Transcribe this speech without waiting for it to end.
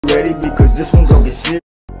ready because this one gon' get serious.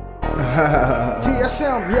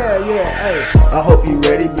 TSM, yeah, hey. I hope you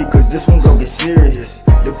ready because this one gon' get serious.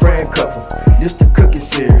 The praying couple, this the cooking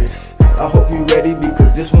series. I hope you ready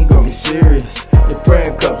because this one gon' get serious. The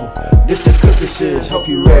praying couple, this the cooking series. Hope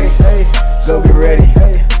you ready, hey. So get ready,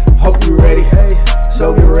 hey. Hope you ready, hey.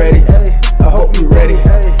 So get ready, hey. I hope you ready,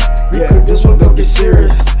 hey. Yeah, this one gon' get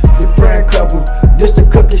serious. The praying couple, this the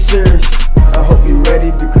cooking series. I hope you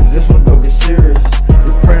ready because this one gon' get serious.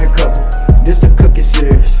 The praying couple, this the cooking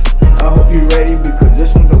series. I hope you ready because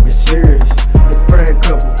this one gon' get serious. The praying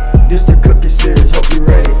couple, this the cooking series. Hope you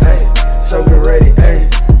ready, ayy. So get ready,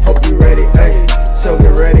 ayy. Hope you ready, ayy. So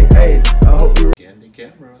get ready, ayy. I hope you ready. Candy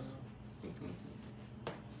camera.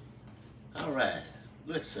 All right,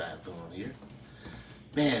 let's side going here.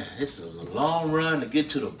 Man, this is a long run to get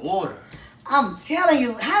to the border. I'm telling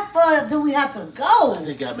you, how far do we have to go? I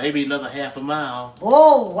think maybe another half a mile.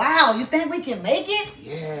 Oh, wow. You think we can make it?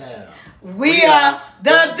 Yeah. We are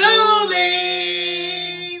the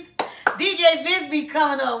Doolies. DJ Vince be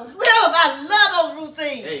coming up. I love those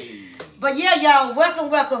routines. Hey. But yeah, y'all,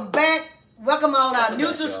 welcome back. Welcome all our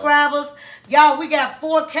new subscribers. Y'all, we got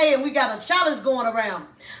 4K and we got a challenge going around.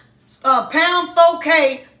 Pound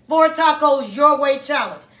 4K, 4 tacos your way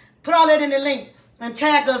challenge. Put all that in the link and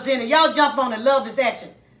tag us in it. Y'all jump on and love this action.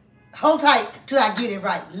 Hold tight till I get it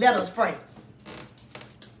right. Let us pray.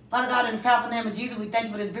 Father God, in the powerful name of Jesus, we thank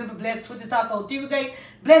you for this beautiful, blessed Twisted Taco Tuesday.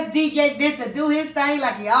 Bless DJ Vince to do his thing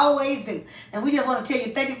like he always do. And we just want to tell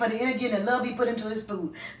you, thank you for the energy and the love he put into his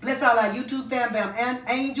food. Bless all our YouTube Fam.Bams and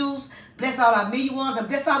angels. Bless all our million ones and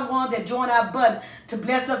bless all the ones that join our button to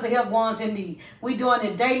bless us to help ones in need. We doing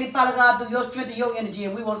it daily, Father God, through your strength and your energy.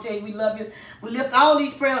 And we want to tell you we love you. We lift all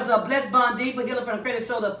these prayers up. Bless Diva, healer from the credit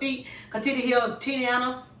sole of feet. Continue to heal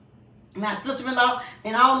Tiana, my sister-in-law,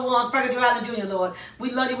 and all the ones, Frank Island Jr., Lord.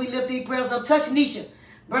 We love you. We lift these prayers up. Touch Nisha.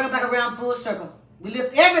 Bring her back around full circle. We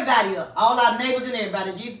lift everybody up. All our neighbors and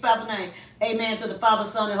everybody. In Jesus' powerful name. Amen to the Father,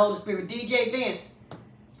 Son, and Holy Spirit. DJ Vince.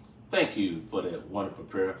 Thank you for that wonderful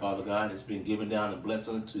prayer, Father God. It's been given down a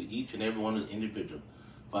blessing to each and every one of the individual.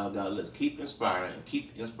 Father God, let's keep inspiring and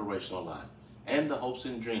keep inspiration alive. And the hopes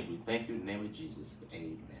and dreams. We thank you in the name of Jesus.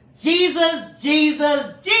 Amen. Jesus,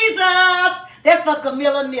 Jesus, Jesus. That's for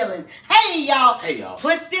Camilla Millen. Hey, y'all. Hey, y'all.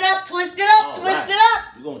 Twist it up, twist it up, twist it up.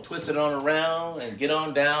 We're going to twist it on around and get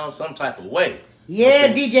on down some type of way.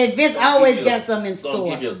 Yeah, DJ Vince always got something in store.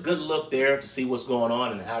 Going to give you a good look there to see what's going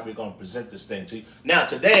on and how we're going to present this thing to you. Now,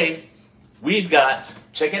 today, we've got,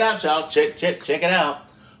 check it out, y'all. Check it out.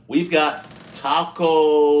 We've got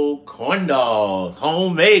taco corn dogs,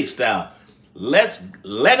 homemade style. Let's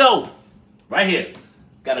go. Right here.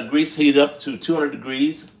 Got a grease heated up to 200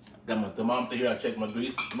 degrees. Got my thermometer here. I check my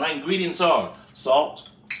grease. My ingredients are salt,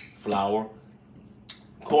 flour,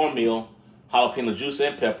 cornmeal, jalapeno juice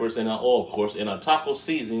and peppers, and oil, of course, and a taco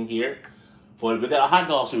seasoning here. We got a hot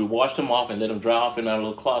dog, so we washed them off and let them dry off in our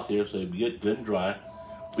little cloth here, so they get good and dry.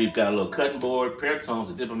 We've got a little cutting board, pear tongs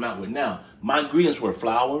to dip them out with. Now, my ingredients were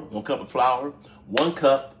flour, 1 cup of flour, 1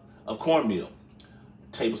 cup of cornmeal,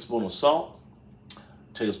 a tablespoon of salt,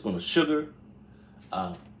 a tablespoon of sugar,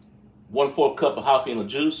 1/4 cup of jalapeno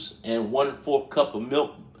juice, and 1/4 cup of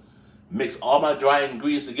milk. Mix all my dry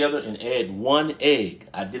ingredients together and add 1 egg.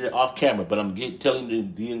 I did it off camera, but I'm telling you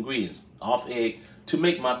the ingredients. Off egg to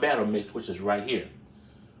make my batter mix, which is right here.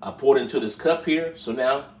 I poured it into this cup here. So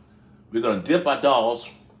now we're going to dip our dogs.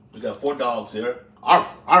 We got 4 dogs here. Arf,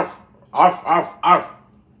 arf, arf, arf, arf.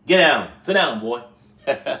 Get down. Sit down, boy.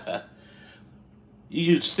 You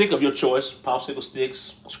use a stick of your choice. Popsicle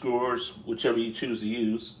sticks, screwers, whichever you choose to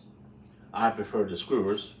use. I prefer the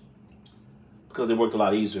screwers because they work a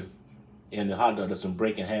lot easier. And the hot dog doesn't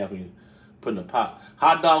break in half when you put in the pot.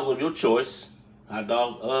 Hot dogs of your choice. Hot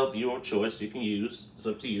dogs of your choice you can use. It's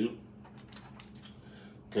up to you.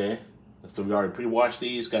 Okay. So we already pre-washed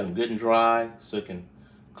these. Got them good and dry so it can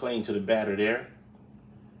cling to the batter there.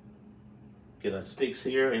 Get our sticks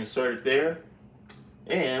here. Insert it there.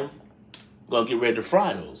 And we're going to get ready to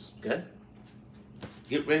fry those. Okay.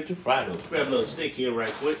 Get ready to fry those. Grab a little stick here right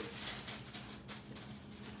quick.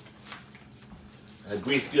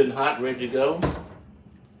 Grease good and hot, ready to go.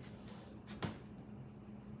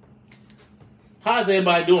 How's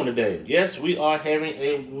everybody doing today? Yes, we are having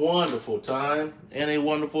a wonderful time and a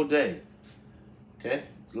wonderful day. Okay,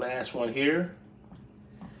 last one here.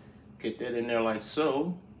 Get that in there like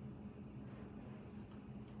so.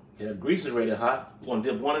 Yeah, grease is ready hot. We're gonna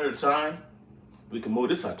dip one at a time. We can move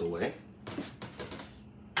this out the way.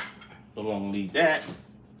 Don't want to leave that.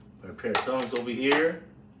 Got a pair of tongs over here.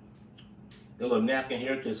 A little napkin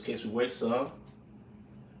here just in case we waste some.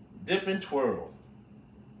 Dip and twirl.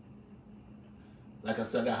 Like I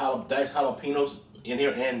said, I got diced jalapenos in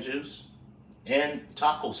here and juice. And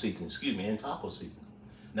taco seasoning, excuse me, and taco seasoning.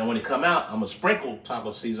 Now when they come out, I'm gonna sprinkle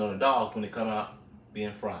taco seasoning on the dogs when they come out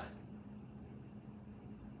being fried.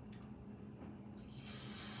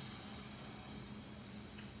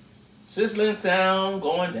 Sizzling sound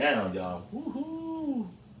going down, y'all. Woohoo!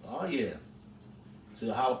 Oh yeah. See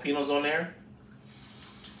the jalapenos on there?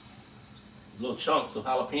 Little chunks of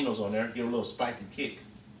jalapenos on there, give a little spicy kick.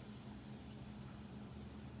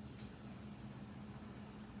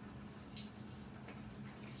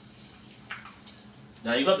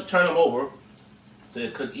 Now you got to turn them over so they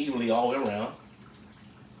cook evenly all the way around.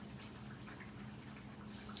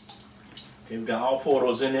 Okay, we got all 4 of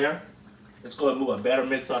those in there. Let's go ahead and move our batter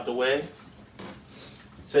mix out the way.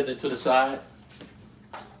 Set it to the side.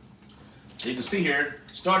 You can see here,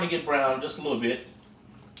 starting to get brown just a little bit.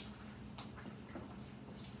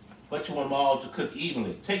 But you want them all to cook evenly.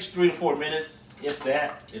 It takes 3 to 4 minutes, if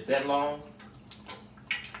that long.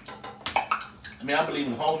 I mean, I believe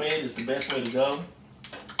in homemade is the best way to go.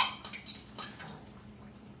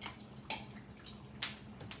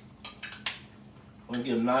 I'm gonna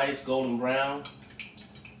get a nice golden brown.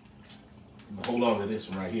 I'm gonna hold on to this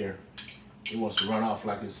one right here. It wants to run off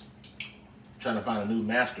like it's trying to find a new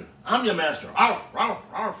master. I'm your master. Arf, arf,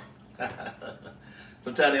 arf.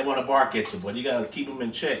 Sometimes they want to bark at you, but you gotta keep them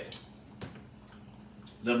in check.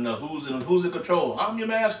 Let them know who's in control. I'm your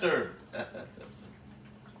master.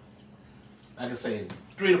 Like I say,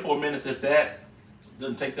 3 to 4 minutes, if that.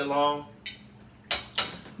 Doesn't take that long.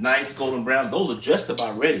 Nice golden brown. Those are just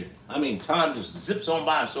about ready. I mean, time just zips on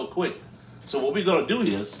by so quick. So what we're gonna do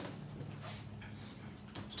is,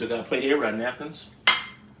 still got a plate here, right, napkins.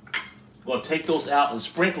 We're gonna take those out and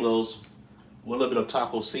sprinkle those with a little bit of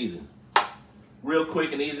taco seasoning. Real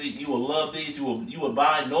quick and easy. You will love these. You will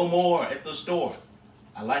buy no more at the store.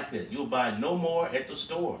 I like that. You will buy no more at the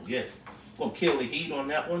store. Yes. We're gonna kill the heat on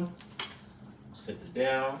that one. Set it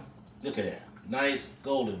down. Look at that. Nice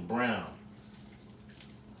golden brown.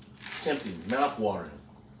 Tempting, mouth watering.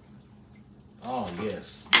 Oh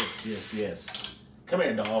yes, yes, yes, yes. Come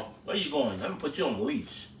here, dog. Where you going? I'm gonna put you on a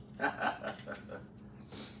leash.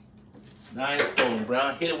 Nice golden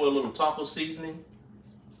brown. Hit it with a little taco seasoning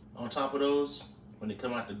on top of those when they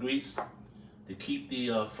come out the grease to keep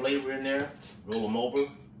the flavor in there. Roll them over.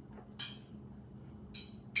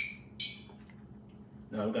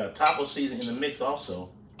 Now we got a taco seasoning in the mix also,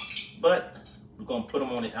 but we're gonna put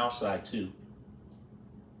them on the outside too.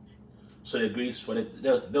 So the grease,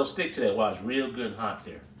 they'll stick to that while it's real good and hot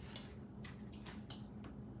there.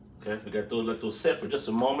 Okay, we got those, let those set for just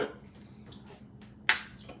a moment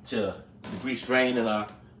to the grease drain in our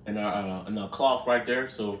cloth right there.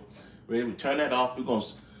 So ready to turn that off.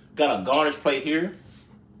 Got a garnish plate here,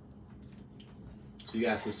 so you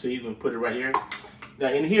guys can see. We're gonna put it right here. Now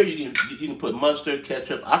in here you can put mustard,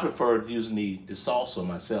 ketchup. I prefer using the salsa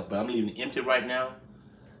myself, but I'm leaving it empty right now.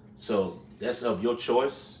 So that's of your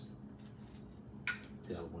choice.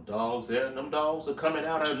 Got more dogs there. Them dogs are coming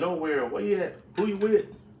out of nowhere. Where you at? Who you with?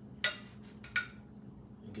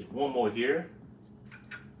 Get one more here.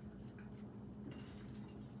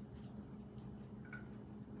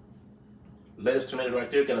 Lettuce tomato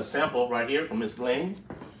right there. Got a sample right here from Mrs.Bling.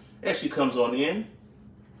 Actually comes on in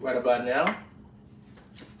right about now.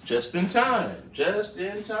 Just in time. Just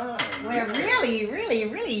in time. Well,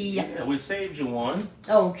 really. Yeah, we saved you one.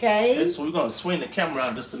 Okay. So we're going to swing the camera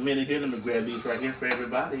around just a minute here. Let me grab these right here for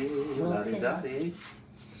everybody. Okay. Lottie.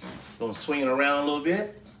 Going to swing it around a little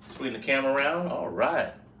bit. Swing the camera around. All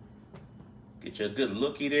right. Get you a good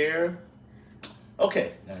looky there.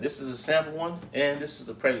 Okay, now this is a sample one, and this is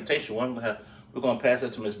a presentation one. We're going to pass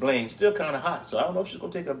it to Mrs.Bling. Still kind of hot, so I don't know if she's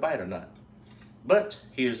going to take a bite or not. But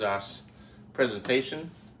here's our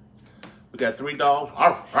presentation. We got 3 dogs.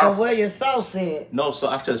 Arf, So arf. where your sauce at? No, so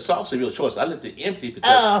I tell you, sauce of your choice. I left it empty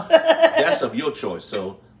because that's of your choice.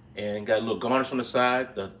 So, and got a little garnish on the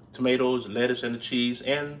side, the tomatoes, lettuce, and the cheese,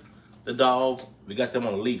 and the dogs. We got them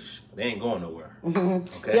on a leash. They ain't going nowhere.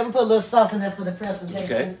 Okay. You ever put a little sauce in there for the presentation?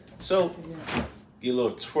 Okay. So, get a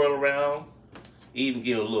little twirl around. Even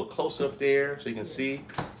get a little close up there so you can see.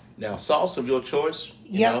 Now, sauce of your choice.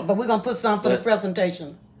 Yep, but we're going to put some for the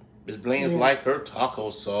presentation. Mrs.Bling is like her taco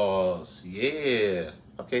sauce. Yeah.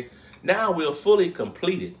 Okay. Now we're fully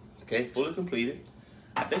completed. Okay, fully completed.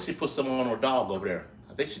 I think she put some on her dog over there.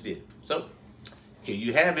 I think she did. So, here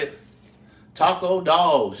you have it. Taco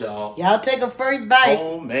dogs, y'all. Y'all take a first bite.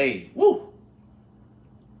 Homemade. Woo.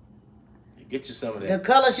 Get you some of that. The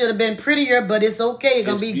color should have been prettier, but it's okay. It's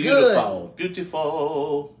going to be good.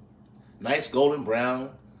 Beautiful. Nice golden brown.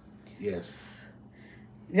 Yes.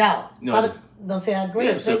 Y'all, Gonna say how great.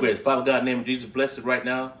 Yeah, so great. Father God, in the name of Jesus, bless it right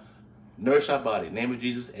now. Nourish our body. In the name of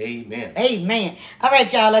Jesus, amen. Amen. All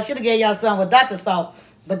right, y'all. I should have gave y'all some without the salt,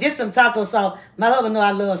 but this some taco sauce. My husband know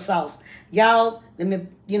I love sauce. Y'all, let me,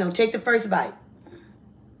 take the first bite.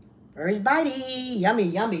 First bitey. Yummy,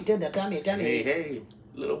 yummy. Tummy. Hey.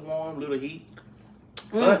 Little warm, little heat.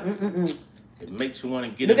 But it makes you want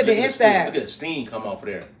to get Look at the inside. Look at the steam come off of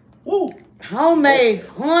there. Woo! Homemade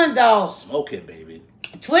corn dogs. Smoking, baby.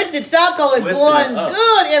 Twisted taco is going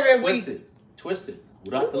good every week. Twisted.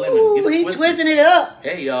 Without the lemon. Get it he twisted. Twisting it up.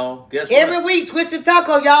 Hey, y'all. Guess what? Every week, twisted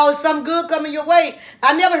taco, y'all. Is something good coming your way.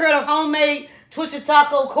 I never heard of homemade twisted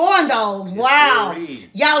taco corn dogs. Wow.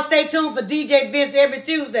 Y'all stay tuned for DJ Vince every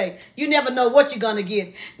Tuesday. You never know what you're going to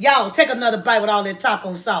get. Y'all, take another bite with all that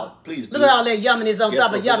taco sauce. Please Look at all that yumminess on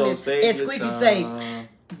top of yumminess. And Squeaky say,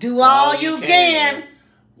 do all you can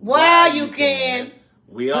while you can.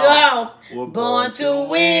 We are. We're born to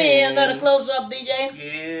win. Let it close up, DJ.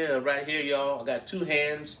 Yeah, right here, y'all. I got two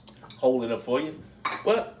hands holding up for you.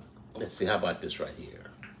 Well, let's see. How about this right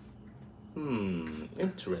here?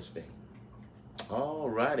 Interesting. All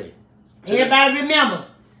righty. Everybody remember,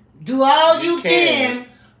 do all you can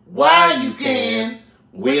while you can.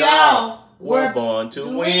 We all were born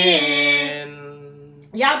to win.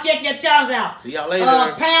 Y'all check your channels out. See y'all later.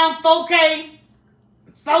 Pound 4K.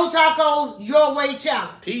 4 Taco Your Way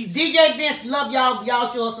Challenge. Peace. DJ Vince, love y'all.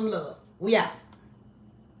 Y'all show us some love. We out.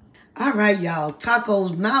 All right, y'all.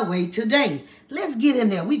 Tacos my way today. Let's get in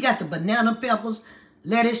there. We got the banana peppers,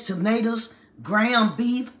 lettuce, tomatoes, ground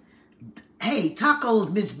beef. Hey,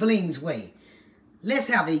 tacos Mrs.Bling's way. Let's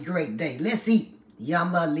have a great day. Let's eat.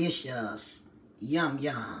 Yum-alicious. Yum,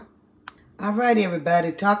 yum. All right,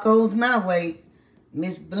 everybody. Tacos my way.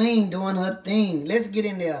 Miss Bling doing her thing. Let's get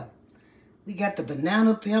in there. We got the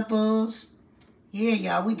banana peppers. Yeah,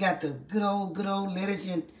 y'all, we got the good old lettuce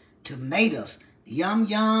and tomatoes. Yum,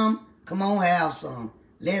 yum. Come on, have some.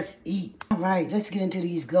 Let's eat. All right, let's get into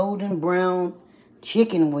these golden brown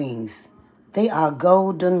chicken wings. They are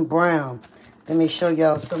golden brown. Let me show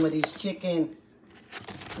y'all some of these chicken.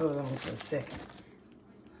 Hold on for a second.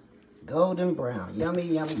 Golden brown. Yummy,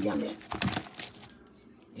 yummy, yummy.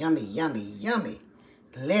 Yummy, yummy, yummy.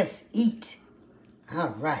 Let's eat. All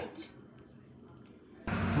right.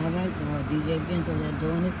 All right, y'all. DJ Vince over there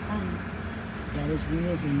doing his thing. Got his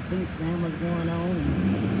ribs and pink sandwich going on.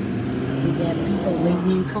 And we got people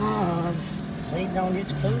waiting in cars, waiting on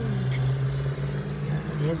his food.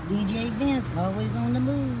 There's DJ Vince, always on the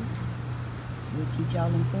move. We'll keep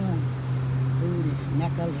y'all informed. Food is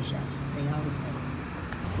smackalicious, they always say.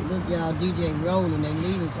 Look, y'all, DJ rolling. They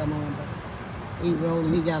leaving some on, but he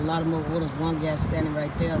rolling. He got a lot of more orders. One guy standing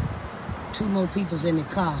right there. 2 more people's in the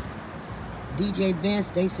car. DJ Vince,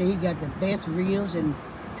 they say he got the best ribs and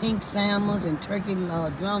pink salmons and turkey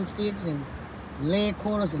drumsticks and leg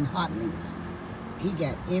quarters and hot links. He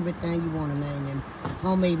got everything you want to name, and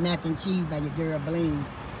homemade mac and cheese by your girl Bling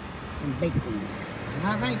and baked beans.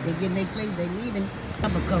 All right, they getting their place, they leaving. A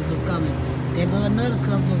couple couples coming. There go another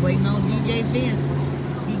couple waiting on DJ Vince.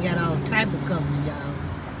 He got all type of couples, y'all.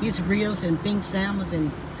 His ribs and pink salmons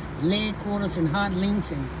and leg quarters and hot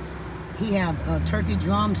links, and he have turkey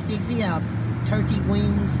drumsticks. He have turkey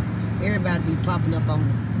wings. Everybody be popping up on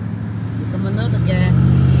him. Here come another guy.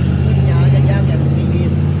 Y'all got to see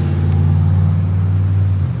this.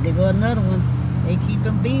 There go another one. They keep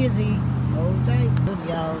him busy. Hold tight. Look,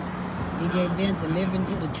 y'all. DJ Vince delivering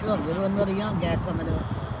to the trucks. There's another young guy coming up.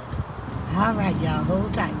 All right, y'all.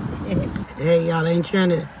 Hold tight. Hey, y'all ain't trying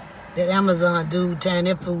to... That Amazon dude tearing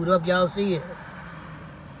that food up. Y'all see it?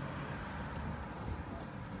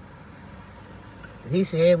 He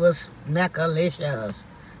said it was smackalicious.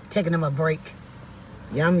 Taking him a break.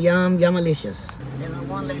 Yum, yum, yum-alicious. Then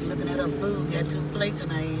one lady looking at her food, got 2 plates in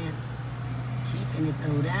her hand. She finna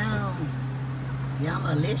throw down.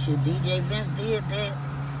 Yum-alicious. DJ Vince did that.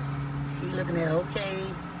 She looking at, okay,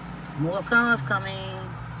 more cars coming.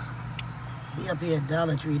 He up here at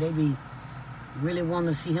Dollar Tree. They be really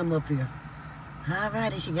wanting to see him up here. All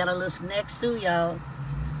righty, she got a little snacks too, y'all.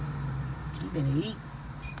 She finna eat.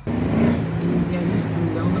 Dude got his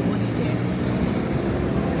food. I don't know what he got.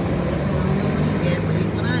 But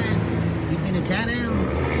he's flying. He finna tie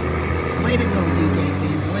down. Way to go, DJ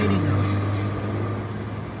Vince. Way to go.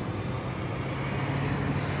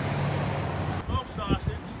 Smoked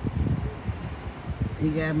sausage. He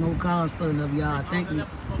got more cars pulling up, y'all. Thank you.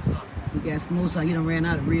 We got smoked sausage. He done ran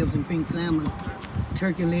out of ribs and pink salmon.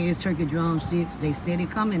 Turkey legs, turkey drumsticks. They steady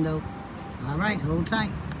coming, though. All right, hold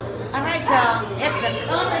tight. All right, y'all. At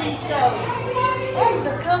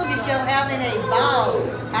the comedy show, having a ball.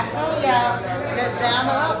 I told y'all, just down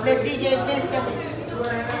or up, let DJ Vince show me.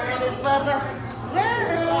 for the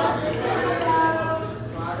world.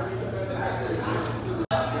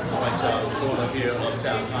 All right, y'all. What's going on here?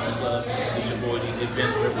 Uptown Comedy Club. It's your boy DJ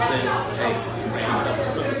Vince representing. Hey, Praying Couples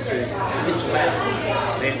Cooking Series. Get your laugh on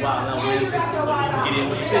it. It ain't Wild Out Wednesday. You can get in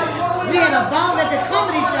when you fit in. We had a ball at the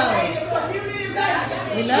comedy show.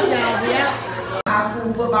 We love y'all. We out. High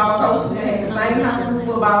school football coach. We had the same high school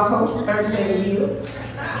football coach for 37 years.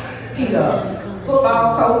 He the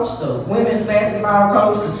football coach, the women's basketball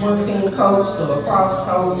coach, the swim team coach, the lacrosse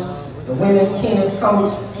coach, the women's tennis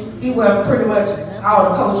coach. He wear pretty much all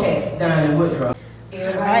the coach hats down in Woodrow. All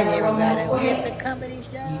right, everybody. We at the comedy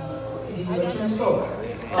show. This is a true story.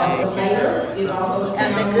 Have a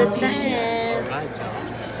good time.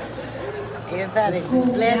 Everybody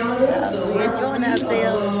be blessed. We're enjoying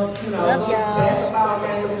ourselves. Love y'all.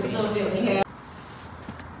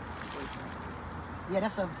 Yeah,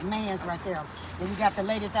 that's a man's right there. Then you got the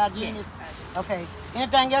latest hygienist. Okay.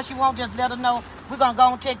 Anything else you want, just let us know. We're going to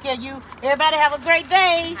go and take care of you. Everybody have a great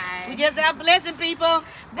day. Hi. We just out blessing people.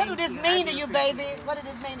 What do this you. mean to you, baby? What does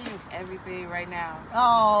this mean to you? Everything right now.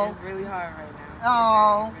 Oh. It's really hard right now.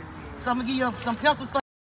 Oh. It really is. So I'm going to give you some pencils for